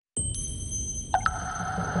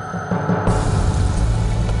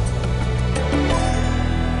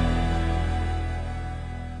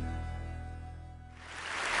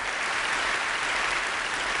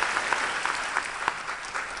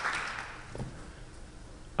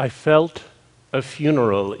I felt a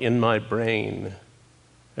funeral in my brain,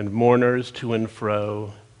 and mourners to and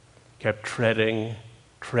fro kept treading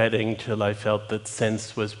till I felt that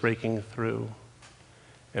sense was breaking through.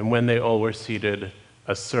 And when they all were seated,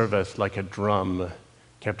 a service like a drum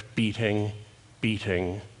kept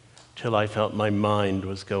beating, till I felt my mind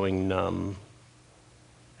was going numb.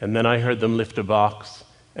 And then I heard them lift a box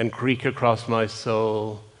and creak across my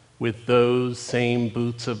soul with those same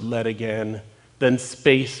boots of lead again. Then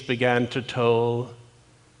space began to toll,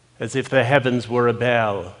 as if the heavens were a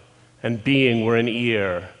bell and being were an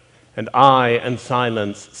ear, and I and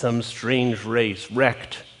silence some strange race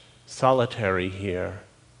wrecked, solitary here.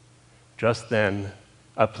 Just then,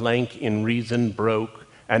 a plank in reason broke,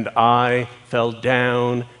 and I fell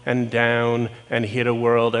down and hit a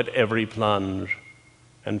world at every plunge,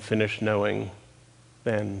 and finished knowing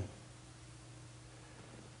then.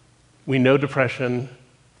 We know depression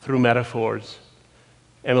through metaphors.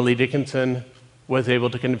 Emily Dickinson was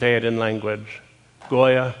able to convey it in language,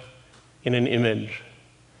 Goya in an image.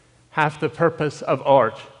 Half the purpose of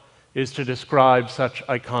art is to describe such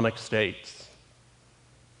iconic states.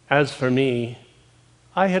 As for me,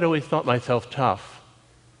 I had always thought myself tough,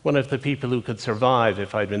 one of the people who could survive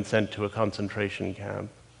if I'd been sent to a concentration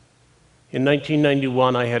camp. In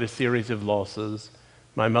 1991, I had a series of losses.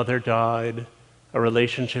 My mother died, a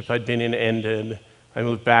relationship I'd been in ended, I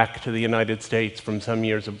moved back to the United States from some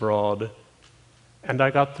years abroad, and I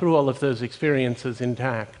got through all of those experiences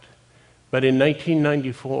intact. But in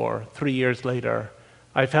 1994, 3 years later,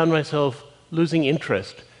 I found myself losing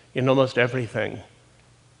interest in almost everything.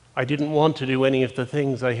 I didn't want to do any of the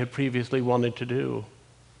things I had previously wanted to do,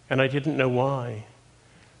 and I didn't know why.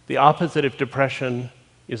 The opposite of depression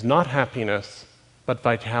is not happiness, but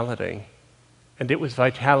vitality. And it was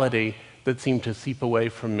vitality that seemed to seep away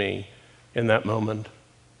from me in that moment.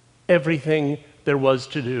 Everything there was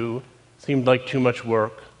to do seemed like too much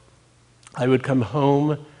work. I would come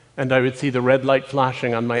home and I would see the red light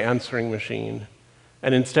flashing on my answering machine.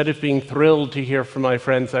 And instead of being thrilled to hear from my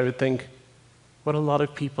friends, I would think, what a lot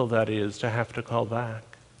of people that is to have to call back.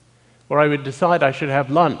 Or I would decide I should have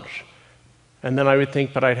lunch, and then I would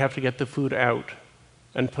think, but I'd have to get the food out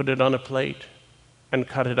and put it on a plate and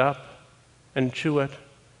cut it up and chew it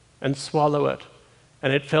and swallow it.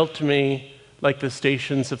 And it felt to me like the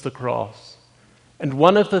Stations of the Cross. And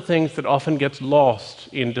one of the things that often gets lost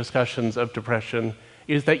in discussions of depression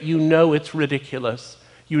is that you know it's ridiculous.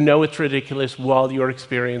 You know it's ridiculous while you're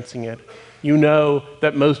experiencing it. You know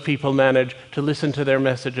that most people manage to listen to their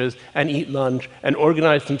messages and eat lunch and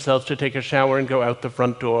organize themselves to take a shower and go out the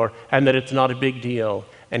front door, and that it's not a big deal.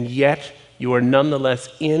 And yet, you are nonetheless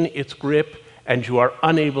in its grip, and you are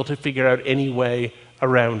unable to figure out any way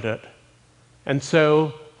around it. And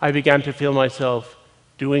so I began to feel myself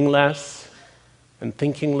doing less and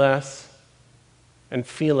thinking less and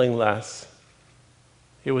feeling less.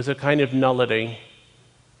 It was a kind of nullity,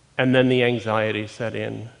 and then the anxiety set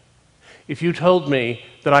in. If you told me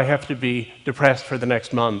that I have to be depressed for the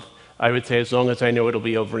next month, I would say as long as I know it'll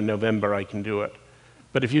be over in November, I can do it.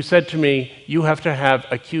 But if you said to me, you have to have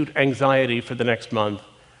acute anxiety for the next month,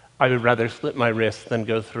 I would rather slit my wrists than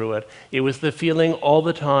go through it. It was the feeling all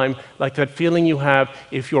the time, like that feeling you have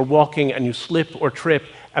if you're walking and you slip or trip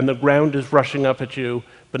and the ground is rushing up at you,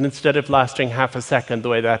 but instead of lasting half a second the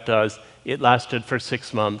way that does, it lasted for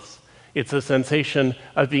 6 months. It's a sensation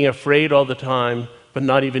of being afraid all the time, but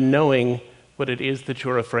not even knowing what it is that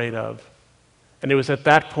you're afraid of. And it was at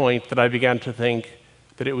that point that I began to think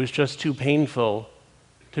that it was just too painful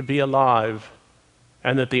to be alive,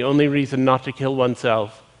 and that the only reason not to kill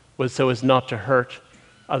oneself was so as not to hurt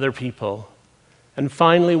other people. And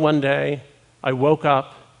finally one day, I woke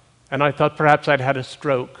up and I thought perhaps I'd had a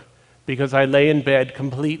stroke, because I lay in bed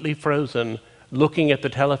completely frozen, looking at the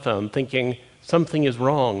telephone, thinking something is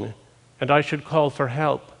wrong and I should call for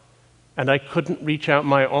help. And I couldn't reach out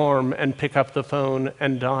my arm and pick up the phone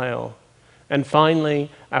and dial. And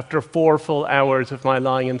finally, after 4 full hours of my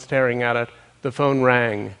lying and staring at it, the phone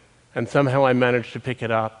rang, and somehow I managed to pick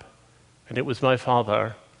it up. And it was my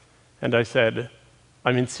father. And I said,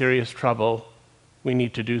 I'm in serious trouble. We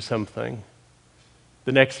need to do something.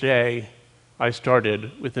 The next day, I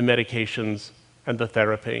started with the medications and the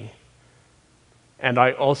therapy. And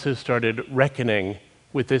I also started reckoning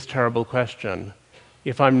with this terrible question.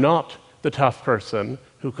 If I'm not the tough person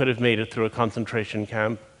who could have made it through a concentration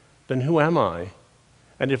camp, then who am I?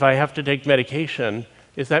 And if I have to take medication,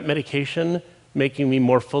 is that medication making me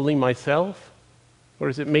more fully myself? Or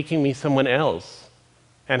is it making me someone else?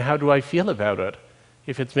 And how do I feel about it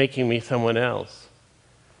if it's making me someone else?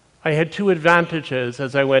 I had 2 advantages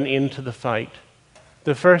as I went into the fight.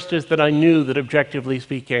 The first is that I knew that, objectively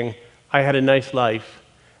speaking, I had a nice life,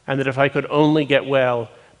 and that if I could only get well,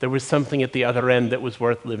 there was something at the other end that was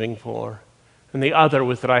worth living for. And the other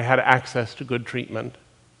was that I had access to good treatment.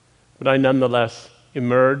 But I nonetheless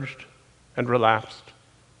emerged and relapsed,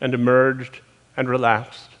 and emerged and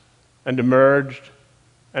relapsed, and emerged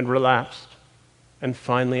and relapsed, and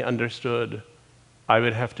finally understood I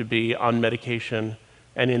would have to be on medication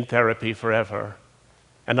and in therapy forever.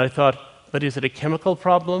 And I thought, but is it a chemical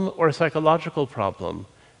problem or a psychological problem?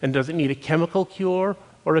 And does it need a chemical cure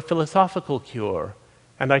or a philosophical cure?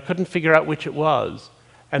 And I couldn't figure out which it was.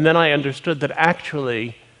 And then I understood that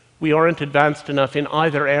actually we aren't advanced enough in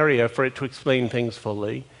either area for it to explain things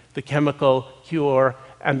fully. The chemical cure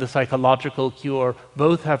and the psychological cure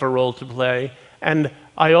both have a role to play. And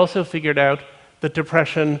I also figured out that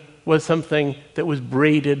depression was something that was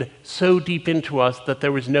braided so deep into us that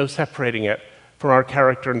there was no separating it from our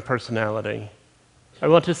character and personality. I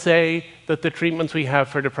want to say that the treatments we have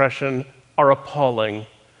for depression are appalling.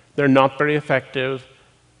 They're not very effective.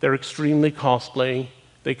 They're extremely costly.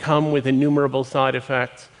 They come with innumerable side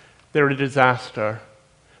effects. They're a disaster.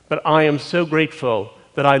 But I am so grateful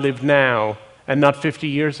that I live now and not 50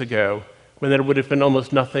 years ago, when there would have been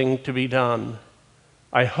almost nothing to be done.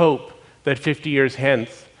 I hope that 50 years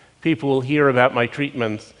hence, people will hear about my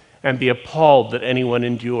treatments and be appalled that anyone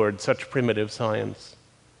endured such primitive science.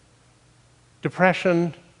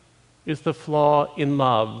 Depression is the flaw in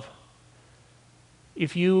love.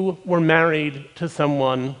 If you were married to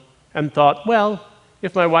someone and thought, well,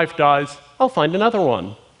 if my wife dies, I'll find another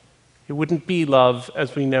one, it wouldn't be love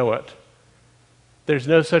as we know it. There's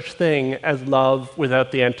no such thing as love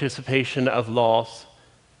without the anticipation of loss,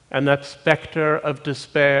 and that specter of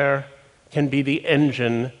despair can be the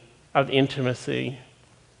engine of intimacy.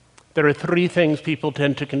 There are three things people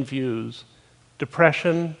tend to confuse: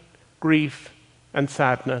 depression, grief, and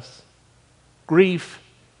sadness. Grief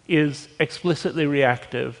is explicitly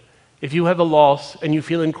reactive. If you have a loss and you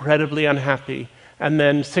feel incredibly unhappy, and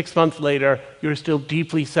then 6 months later you're still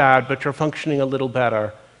deeply sad but you're functioning a little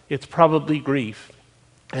better, it's probably grief,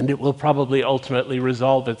 and it will probably ultimately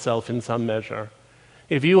resolve itself in some measure.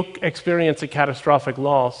 If you experience a catastrophic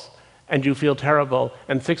loss and you feel terrible,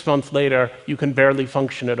 and 6 months later you can barely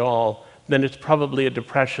function at all, then it's probably a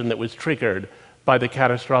depression that was triggered by the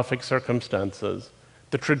catastrophic circumstances.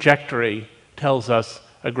 The trajectory tells us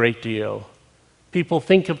a great deal. People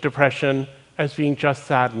think of depression as being just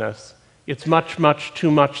sadness. It's much, much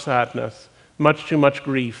too much sadness, much too much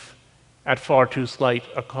grief at far too slight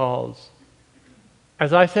a cause.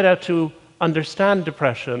 As I set out to understand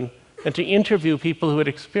depression and to interview people who had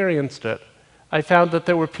experienced it, I found that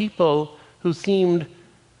there were people who seemed,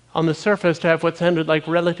 on the surface, to have what sounded like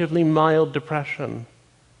relatively mild depression,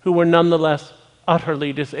 who were nonetheless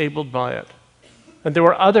utterly disabled by it. And there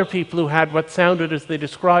were other people who had what sounded, as they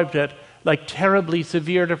described it, like terribly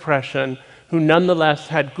severe depression, who nonetheless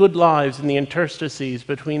had good lives in the interstices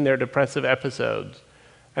between their depressive episodes.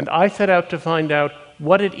 And I set out to find out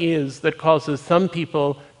what it is that causes some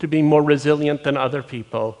people to be more resilient than other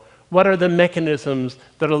people. What are the mechanisms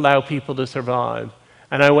that allow people to survive?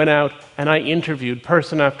 And I went out and I interviewed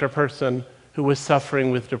person after person who was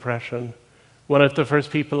suffering with depression. One of the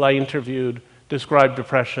first people I interviewed described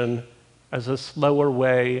depression as a slower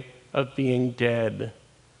way of being dead.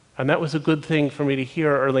 And that was a good thing for me to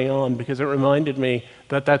hear early on, because it reminded me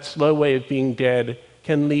that that slow way of being dead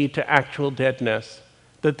can lead to actual deadness,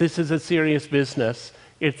 that this is a serious business.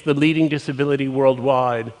 It's the leading disability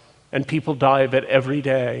worldwide, and people die of it every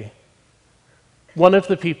day. One of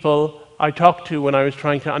the people I talked to when I was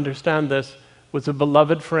trying to understand this was a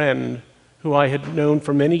beloved friend who I had known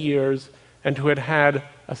for many years and who had had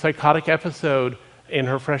a psychotic episode in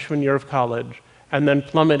her freshman year of college and then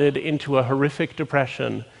plummeted into a horrific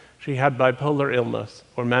depression. She had bipolar illness,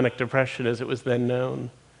 or manic depression as it was then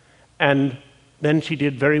known. And then she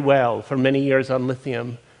did very well for many years on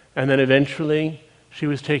lithium, and then eventually she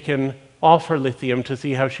was taken off her lithium to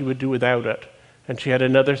see how she would do without it. And she had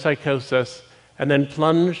another psychosis, and then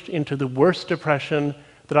plunged into the worst depression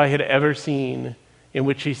that I had ever seen, in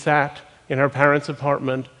which she sat in her parents'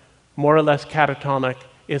 apartment, more or less catatonic,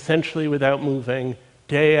 essentially without moving,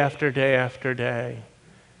 day after day after day.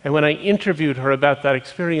 And when I interviewed her about that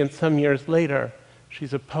experience some years later,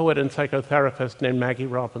 she's a poet and psychotherapist named Maggie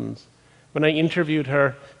Robbins. When I interviewed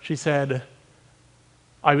her, she said,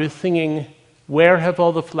 I was singing, "Where Have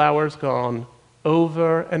All the Flowers Gone?"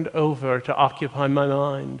 over and over to occupy my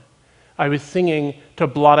mind. I was singing to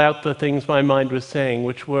blot out the things my mind was saying,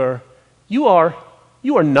 which were, you are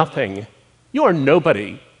nothing. You are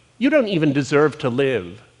nobody. You don't even deserve to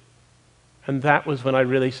live. And that was when I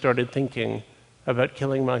really started thinking about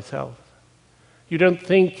killing myself. You don't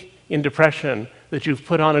think in depression that you've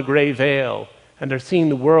put on a gray veil and are seeing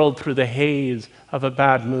the world through the haze of a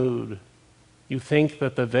bad mood. You think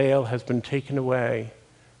that the veil has been taken away,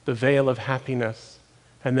 the veil of happiness,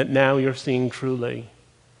 and that now you're seeing truly.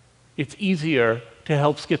 It's easier to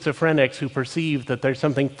help schizophrenics who perceive that there's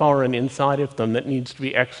something foreign inside of them that needs to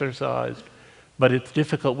be exorcised, but it's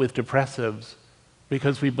difficult with depressives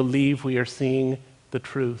because we believe we are seeing the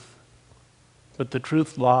truth. But the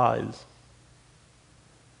truth lies.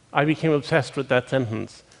 I became obsessed with that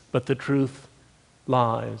sentence, but the truth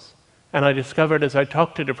lies. And I discovered as I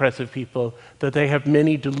talked to depressive people that they have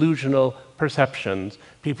many delusional perceptions.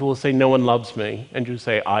 People will say, no one loves me, and you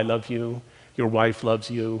say, I love you, your wife loves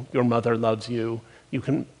you, your mother loves you. You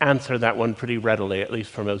can answer that one pretty readily, at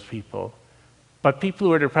least for most people. But people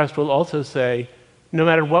who are depressed will also say, no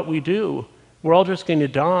matter what we do, we're all just going to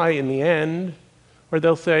die in the end. Or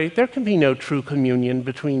they'll say, there can be no true communion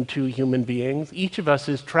between two human beings. Each of us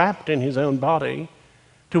is trapped in his own body,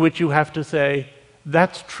 to which you have to say,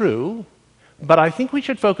 that's true, but I think we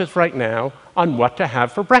should focus right now on what to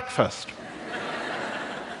have for breakfast.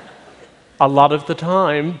 A lot of the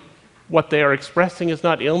time, what they are expressing is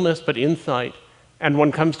not illness, but insight. And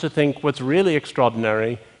one comes to think what's really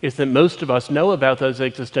extraordinary is that most of us know about those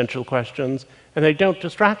existential questions, and they don't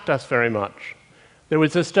distract us very much. There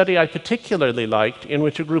was a study I particularly liked in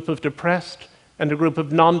which a group of depressed and a group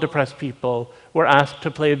of non-depressed people were asked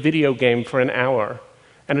to play a video game for an hour.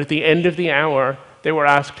 And at the end of the hour, they were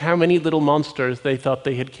asked how many little monsters they thought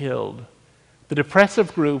they had killed. The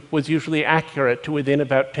depressive group was usually accurate to within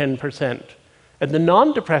about 10%. And the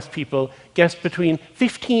non-depressed people guessed between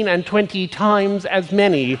 15 and 20 times as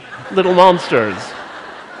many little monsters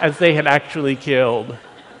as they had actually killed.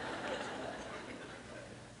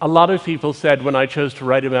 A lot of people said when I chose to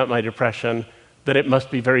write about my depression that it must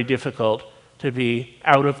be very difficult to be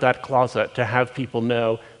out of that closet, to have people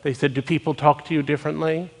know. They said, do people talk to you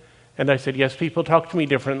differently? And I said, yes, people talk to me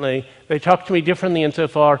differently. They talk to me differently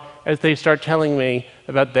insofar as they start telling me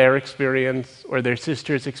about their experience or their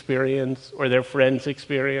sister's experience or their friend's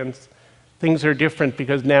experience. Things are different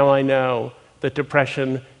because now I know that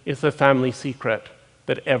depression is a family secret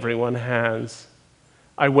that everyone has.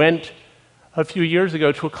 I went a few years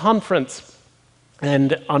ago to a conference,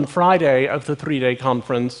 and on Friday of the 3-day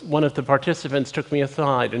conference, one of the participants took me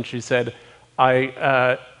aside and she said,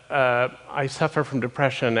 I suffer from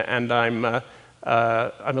depression and I'm a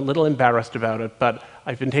little embarrassed about it, but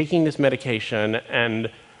I've been taking this medication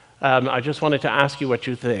and I just wanted to ask you what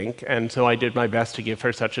you think. And so I did my best to give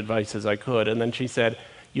her such advice as I could. And then she said,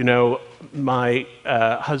 you know, my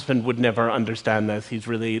husband would never understand this. He's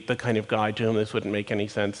really the kind of guy to whom this wouldn't make any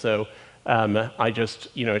sense. So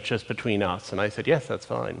it's just between us. And I said, yes, that's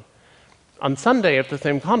fine. On Sunday at the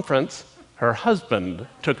same conference, her husband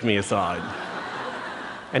took me aside.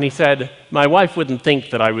 And he said, my wife wouldn't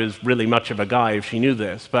think that I was really much of a guy if she knew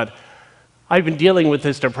this, but I've been dealing with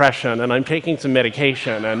this depression and I'm taking some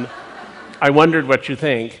medication and I wondered what you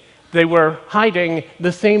think. They were hiding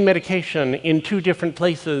the same medication in 2 different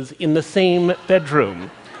places in the same bedroom.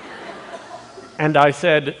 And I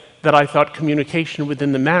said that I thought communication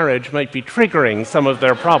within the marriage might be triggering some of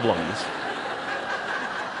their problems.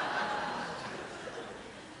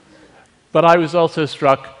 But I was also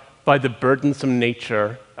struck by the burdensome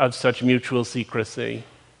nature of such mutual secrecy.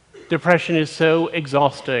 Depression is so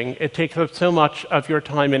exhausting. It takes up so much of your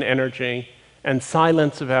time and energy, and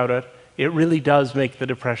silence about it, it really does make the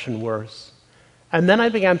depression worse. And then I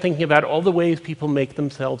began thinking about all the ways people make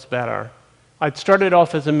themselves better. I'd started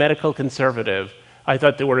off as a medical conservative. I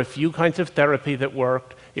thought there were a few kinds of therapy that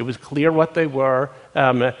worked. It was clear what they were.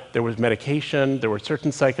 There was medication, there were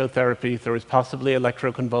certain psychotherapies, there was possibly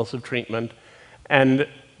electroconvulsive treatment, and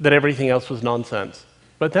that everything else was nonsense.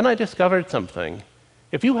 But then I discovered something.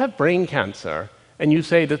 If you have brain cancer and you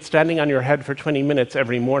say that standing on your head for 20 minutes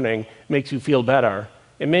every morning makes you feel better,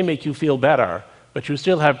 it may make you feel better, but you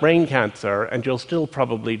still have brain cancer and you'll still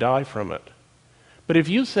probably die from it. But if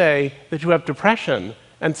you say that you have depression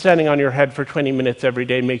and standing on your head for 20 minutes every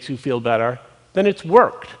day makes you feel better, then it's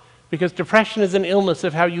worked, because depression is an illness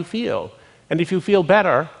of how you feel. And if you feel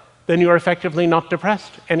better, then you're effectively not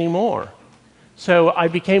depressed anymore. So I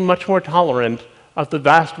became much more tolerant of the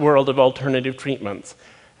vast world of alternative treatments.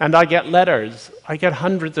 And I get letters. I get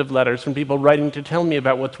hundreds of letters from people writing to tell me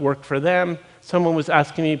about what's worked for them. Someone was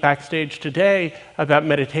asking me backstage today about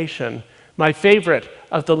meditation. My favorite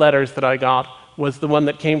of the letters that I got was the one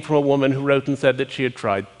that came from a woman who wrote and said that she had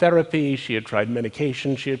tried therapy, she had tried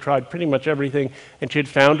medication, she had tried pretty much everything, and she had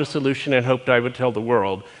found a solution and hoped I would tell the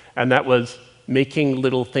world. And that was making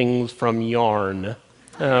little things from yarn.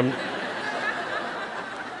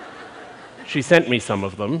 She sent me some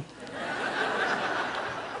of them,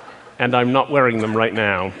 and I'm not wearing them right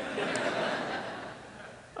now.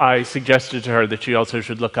 I suggested to her that she also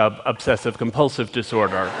should look up obsessive-compulsive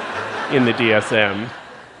disorder in the DSM.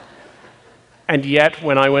 And yet,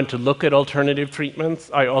 when I went to look at alternative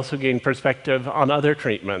treatments, I also gained perspective on other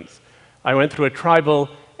treatments. I went through a tribal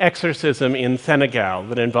exorcism in Senegal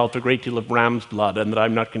that involved a great deal of ram's blood and that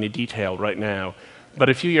I'm not going to detail right now. But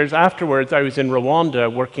a few years afterwards, I was in Rwanda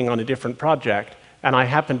working on a different project, and I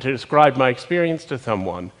happened to describe my experience to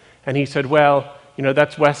someone. And he said, well, you know,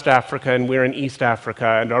 that's West Africa and we're in East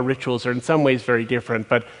Africa, and our rituals are in some ways very different,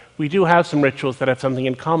 but we do have some rituals that have something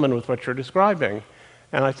in common with what you're describing.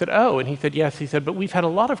 And I said, oh, and he said, yes. He said, but we've had a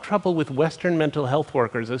lot of trouble with Western mental health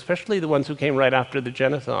workers, especially the ones who came right after the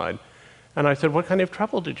genocide. And I said, what kind of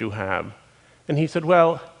trouble did you have? And he said,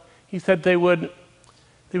 well, he said they would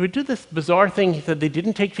do this bizarre thing. He said they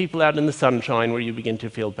didn't take people out in the sunshine where you begin to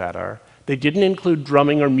feel better. They didn't include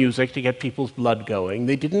drumming or music to get people's blood going.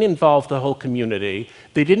 They didn't involve the whole community.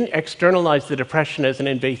 They didn't externalize the depression as an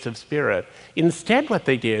invasive spirit. Instead, what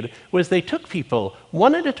they did was they took people,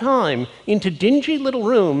 one at a time, into dingy little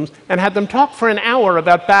rooms and had them talk for an hour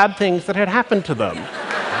about bad things that had happened to them.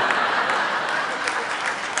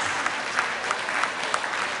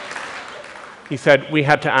 He said, we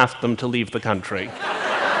had to ask them to leave the country.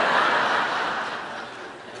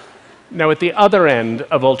 Now, at the other end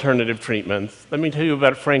of alternative treatments, let me tell you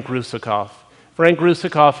about Frank Russakoff. Frank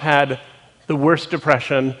Russakoff had the worst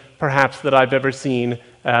depression, perhaps, that I've ever seen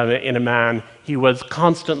in a man. He was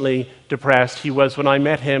constantly depressed. He was, when I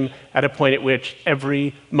met him, at a point at which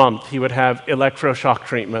every month he would have electroshock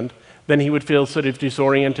treatment. Then he would feel sort of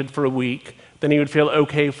disoriented for a week. Then he would feel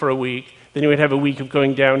okay for a week. Then he would have a week of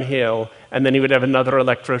going downhill, and then he would have another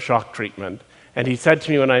electroshock treatment. And he said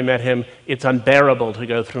to me when I met him, it's unbearable to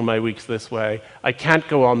go through my weeks this way. I can't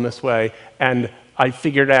go on this way, and I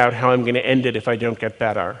figured out how I'm going to end it if I don't get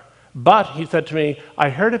better. But, he said to me, I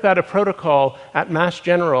heard about a protocol at Mass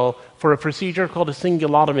General for a procedure called a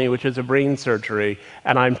cingulotomy, which is a brain surgery,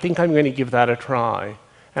 and I think I'm going to give that a try.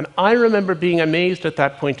 And I remember being amazed at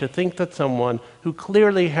that point to think that someone who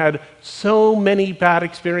clearly had so many bad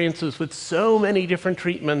experiences with so many different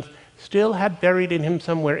treatments still had buried in him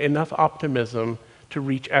somewhere enough optimism to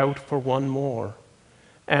reach out for one more.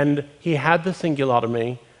 And he had the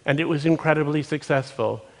cingulotomy, and it was incredibly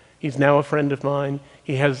successful. He's now a friend of mine.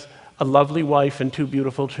 He has a lovely wife and 2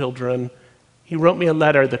 beautiful children. He wrote me a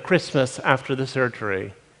letter the Christmas after the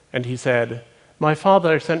surgery, and he said, my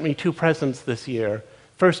father sent me 2 presents this year.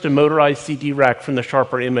 First, a motorized CD rack from the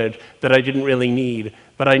Sharper Image that I didn't really need,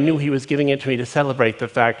 but I knew he was giving it to me to celebrate the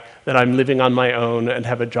fact that I'm living on my own and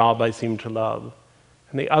have a job I seem to love.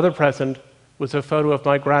 And the other present was a photo of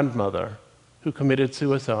my grandmother, who committed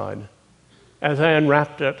suicide. As I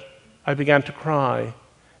unwrapped it, I began to cry,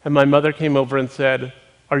 and my mother came over and said,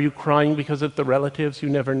 are you crying because of the relatives you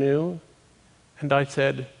never knew? And I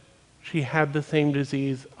said, she had the same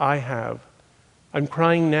disease I have. I'm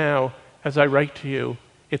crying now as I write to you.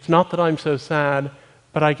 It's not that I'm so sad,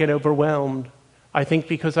 but I get overwhelmed. I think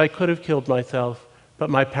because I could have killed myself, but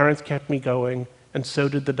my parents kept me going, and so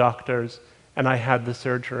did the doctors, and I had the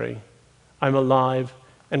surgery. I'm alive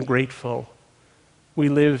and grateful. We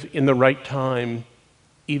live in the right time,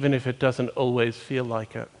 even if it doesn't always feel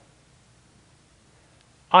like it.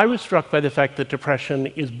 I was struck by the fact that depression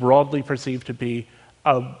is broadly perceived to be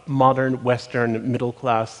a modern Western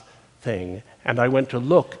middle-class thing, and I went to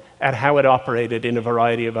look at how it operated in a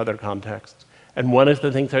variety of other contexts. And one of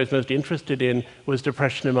the things I was most interested in was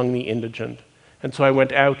depression among the indigent. And so I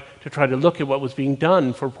went out to try to look at what was being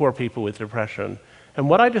done for poor people with depression. And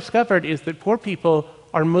what I discovered is that poor people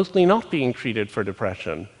are mostly not being treated for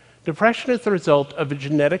depression. Depression is the result of a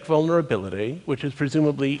genetic vulnerability, which is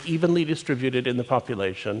presumably evenly distributed in the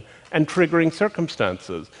population, and triggering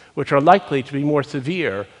circumstances, which are likely to be more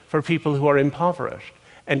severe for people who are impoverished.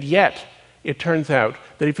 And yet, it turns out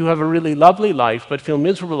that if you have a really lovely life but feel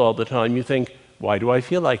miserable all the time, you think, why do I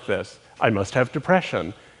feel like this? I must have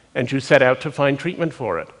depression. And you set out to find treatment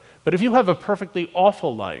for it. But if you have a perfectly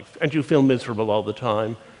awful life and you feel miserable all the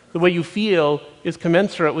time, the way you feel is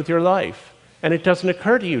commensurate with your life. And it doesn't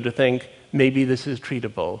occur to you to think, maybe this is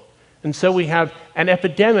treatable. And so we have an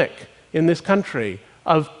epidemic in this country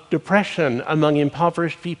of depression among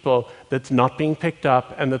impoverished people that's not being picked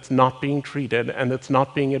up and that's not being treated and that's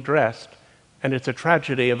not being addressed. And it's a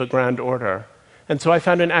tragedy of a grand order. And so I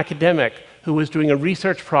found an academic who was doing a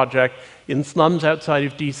research project in slums outside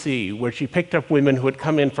of DC, where she picked up women who had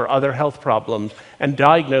come in for other health problems and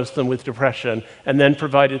diagnosed them with depression, and then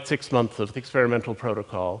provided 6 months of experimental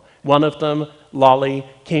protocol. One of them, Lolly,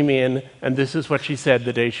 came in, and this is what she said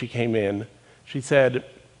the day she came in. She said,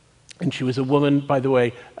 and she was a woman, by the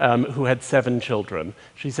way, who had 7 children.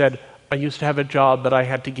 She said, I used to have a job, but I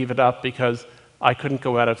had to give it up because I couldn't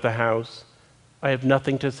go out of the house. I have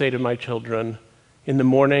nothing to say to my children. In the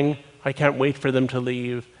morning, I can't wait for them to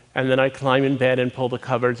leave, and then I climb in bed and pull the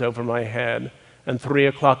covers over my head. And 3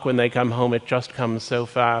 o'clock when they come home, it just comes so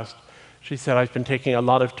fast. She said, I've been taking a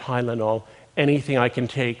lot of Tylenol, anything I can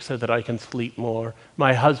take so that I can sleep more.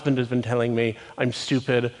 My husband has been telling me I'm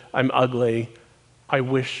stupid, I'm ugly. I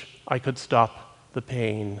wish I could stop the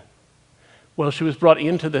pain. Well, she was brought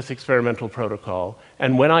into this experimental protocol,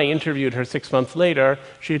 and when I interviewed her 6 months later,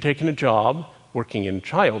 she had taken a job working in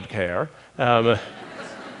childcare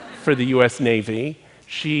for the US Navy.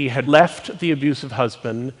 She had left the abusive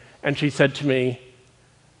husband, and she said to me,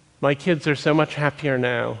 my kids are so much happier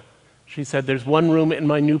now. She said, there's one room in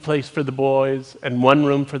my new place for the boys and one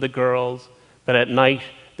room for the girls, but at night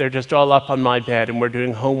they're just all up on my bed and we're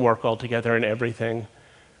doing homework all together and everything.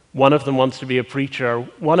 One of them wants to be a preacher,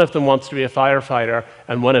 one of them wants to be a firefighter,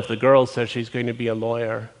 and one of the girls says she's going to be a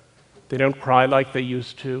lawyer. They don't cry like they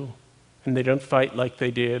used to, and they don't fight like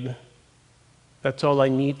they did. That's all I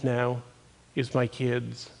need now, is my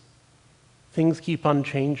kids. Things keep on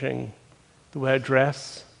changing. The way I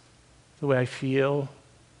dress, the way I feel,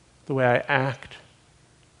 the way I act.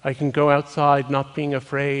 I can go outside not being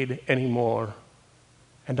afraid anymore.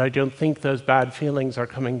 And I don't think those bad feelings are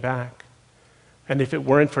coming back. And if it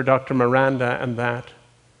weren't for Dr. Miranda and that,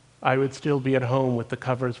 I would still be at home with the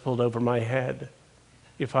covers pulled over my head,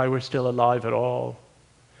 if I were still alive at all.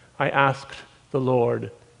 I asked the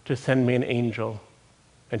Lord to send me an angel,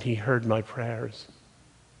 and he heard my prayers.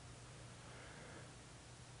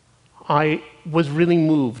 I was really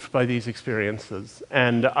moved by these experiences,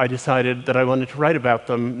 and I decided that I wanted to write about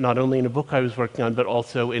them, not only in a book I was working on, but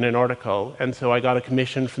also in an article. And so I got a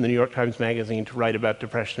commission from the New York Times Magazine to write about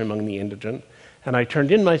depression among the indigent. And I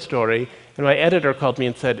turned in my story, and my editor called me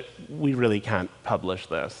and said, we really can't publish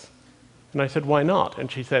this. And I said, why not?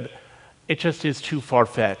 And she said, it just is too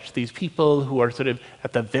far-fetched. These people who are sort of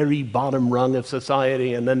at the very bottom rung of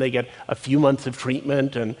society, and then they get a few months of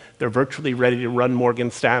treatment, and they're virtually ready to run Morgan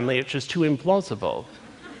Stanley, it's just too implausible.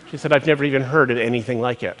 She said, I've never even heard of anything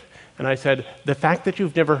like it. And I said, the fact that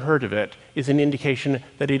you've never heard of it is an indication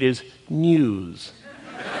that it is news.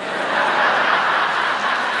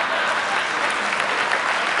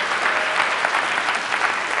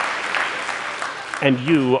 And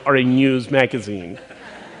you are a news magazine.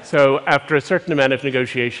 So after a certain amount of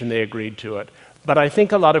negotiation, they agreed to it. But I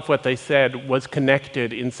think a lot of what they said was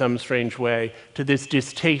connected in some strange way to this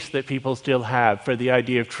distaste that people still have for the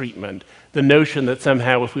idea of treatment, the notion that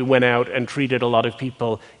somehow if we went out and treated a lot of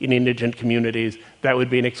people in indigent communities, that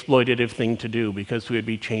would be an exploitative thing to do because we would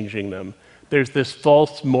be changing them. There's this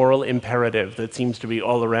false moral imperative that seems to be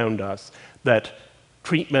all around us, that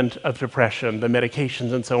treatment of depression, the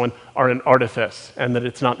medications and so on, are an artifice and that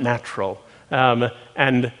it's not natural.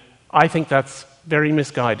 And I think that's very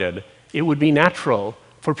misguided. It would be natural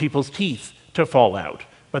for people's teeth to fall out,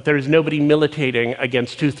 but there is nobody militating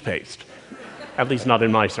against toothpaste, at least not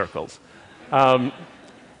in my circles. And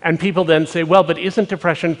people then say, well, but isn't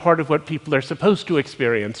depression part of what people are supposed to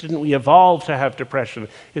experience? Didn't we evolve to have depression?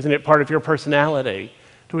 Isn't it part of your personality?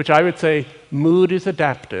 To which I would say, mood is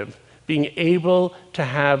adaptive. Being able to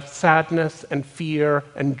have sadness and fear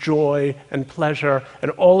and joy and pleasure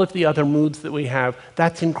and all of the other moods that we have,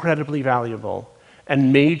 that's incredibly valuable.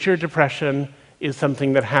 And major depression is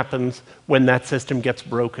something that happens when that system gets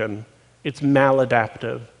broken. It's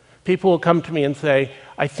maladaptive. People will come to me and say,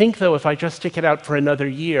 I think, though, if I just stick it out for another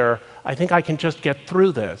year, I think I can just get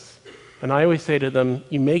through this. And I always say to them,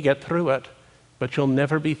 you may get through it, but you'll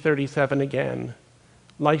never be 37 again.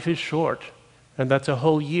 Life is short. And that's a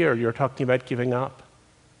whole year you're talking about giving up.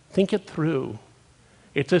 Think it through.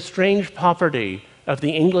 It's a strange poverty of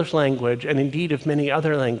the English language, and indeed of many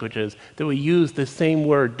other languages, that we use the same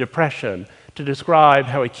word, depression, to describe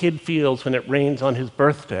how a kid feels when it rains on his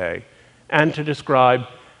birthday, and to describe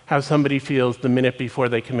how somebody feels the minute before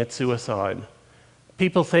they commit suicide.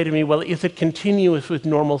 People say to me, well, is it continuous with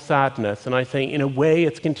normal sadness? And I say, in a way,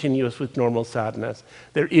 it's continuous with normal sadness.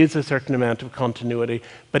 There is a certain amount of continuity,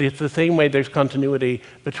 but it's the same way there's continuity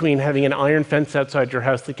between having an iron fence outside your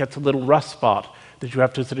house that gets a little rust spot that you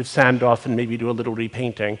have to sort of sand off and maybe do a little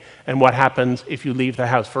repainting, and what happens if you leave the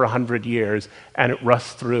house for 100 years and it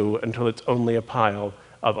rusts through until it's only a pile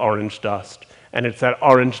of orange dust. And it's that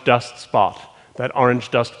orange dust spot, that orange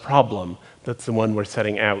dust problem, that's the one we're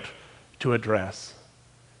setting out to address.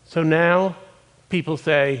 So now people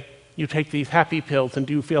say, you take these happy pills and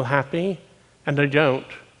do you feel happy? And I don't.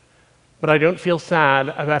 But I don't feel sad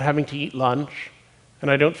about having to eat lunch, and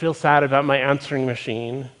I don't feel sad about my answering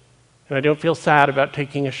machine, and I don't feel sad about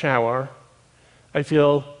taking a shower. I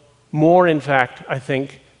feel more, in fact, I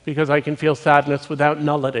think, because I can feel sadness without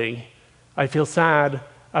nullity. I feel sad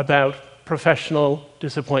about professional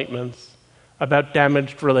disappointments, about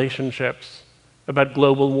damaged relationships, about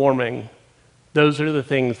global warming. Those are the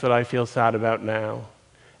things that I feel sad about now.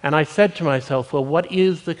 And I said to myself, well, what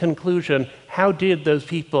is the conclusion? How did those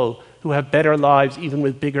people who have better lives, even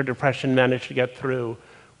with bigger depression, manage to get through?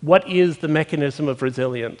 What is the mechanism of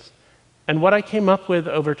resilience? And what I came up with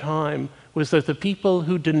over time was that the people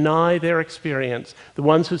who deny their experience, the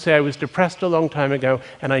ones who say, I was depressed a long time ago,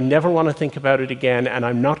 and I never want to think about it again, and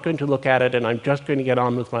I'm not going to look at it, and I'm just going to get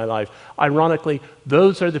on with my life. Ironically,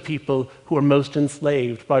 those are the people who are most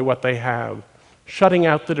enslaved by what they have. Shutting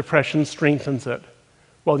out the depression strengthens it.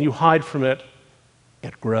 While you hide from it,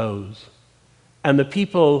 it grows. And the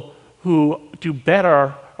people who do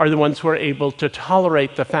better are the ones who are able to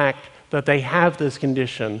tolerate the fact that they have this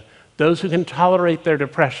condition. Those who can tolerate their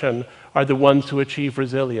depression are the ones who achieve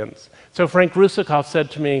resilience. So Frank Russakoff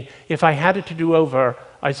said to me, if I had it to do over,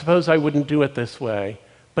 I suppose I wouldn't do it this way.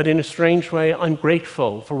 But in a strange way, I'm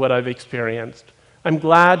grateful for what I've experienced. I'm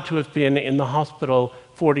glad to have been in the hospital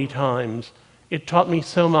 40 times. It taught me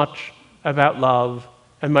so much about love,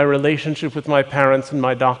 and my relationship with my parents and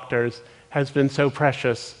my doctors has been so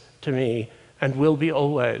precious to me and will be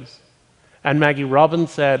always. And Maggie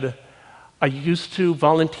Robbins said, I used to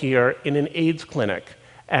volunteer in an AIDS clinic,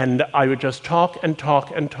 and I would just talk and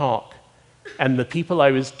talk and talk. And the people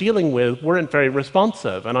I was dealing with weren't very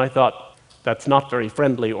responsive, and I thought, that's not very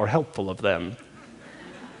friendly or helpful of them.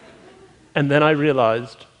 And then I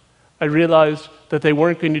realized that they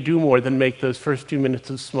weren't going to do more than make those first few minutes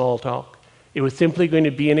of small talk. It was simply going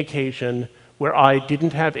to be an occasion where I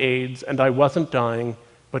didn't have AIDS and I wasn't dying,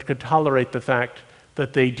 but could tolerate the fact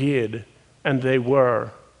that they did, and they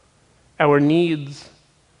were. Our needs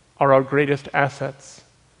are our greatest assets.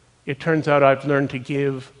 It turns out I've learned to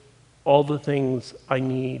give all the things I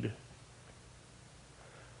need.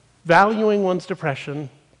 Valuing one's depression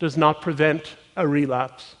does not prevent a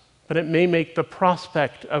relapse, but it may make the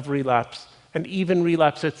prospect of relapse, and even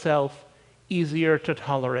relapse itself, easier to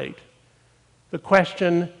tolerate. The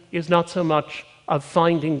question is not so much of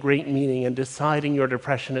finding great meaning and deciding your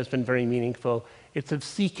depression has been very meaningful. It's of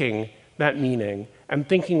seeking that meaning and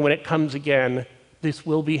thinking when it comes again, this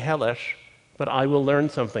will be hellish, but I will learn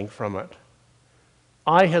something from it.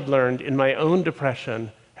 I had learned in my own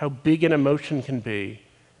depression how big an emotion can be,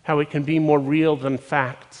 how it can be more real than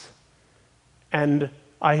facts. And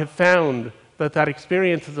I have found that that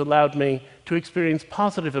experience has allowed me to experience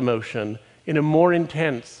positive emotion in a more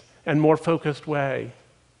intense and more focused way.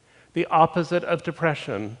 The opposite of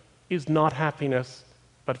depression is not happiness,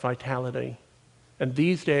 but vitality. And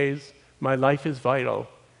these days, my life is vital,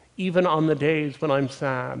 even on the days when I'm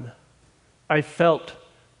sad. I felt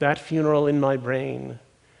that funeral in my brain,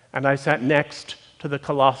 and I sat next to the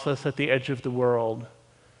colossus at the edge of the world.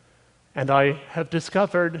 And I have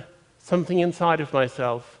discovered something inside of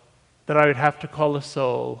myself that I would have to call a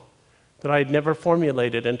soul, that I had never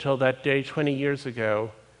formulated until that day 20 years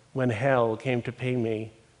ago when hell came to pay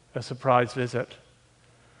me a surprise visit.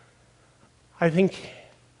 I think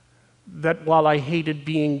that while I hated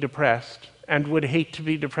being depressed and would hate to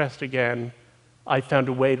be depressed again, I found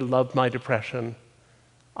a way to love my depression.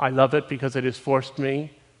 I love it because it has forced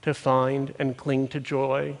me to find and cling to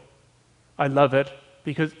joy. I love it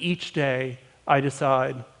because each day I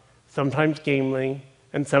decide, sometimes gamely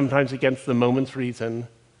and sometimes against the moment's reason,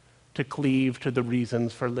 to cleave to the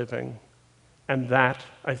reasons for living. And that,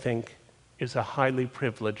 I think, is a highly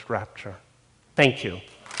privileged rapture. Thank you.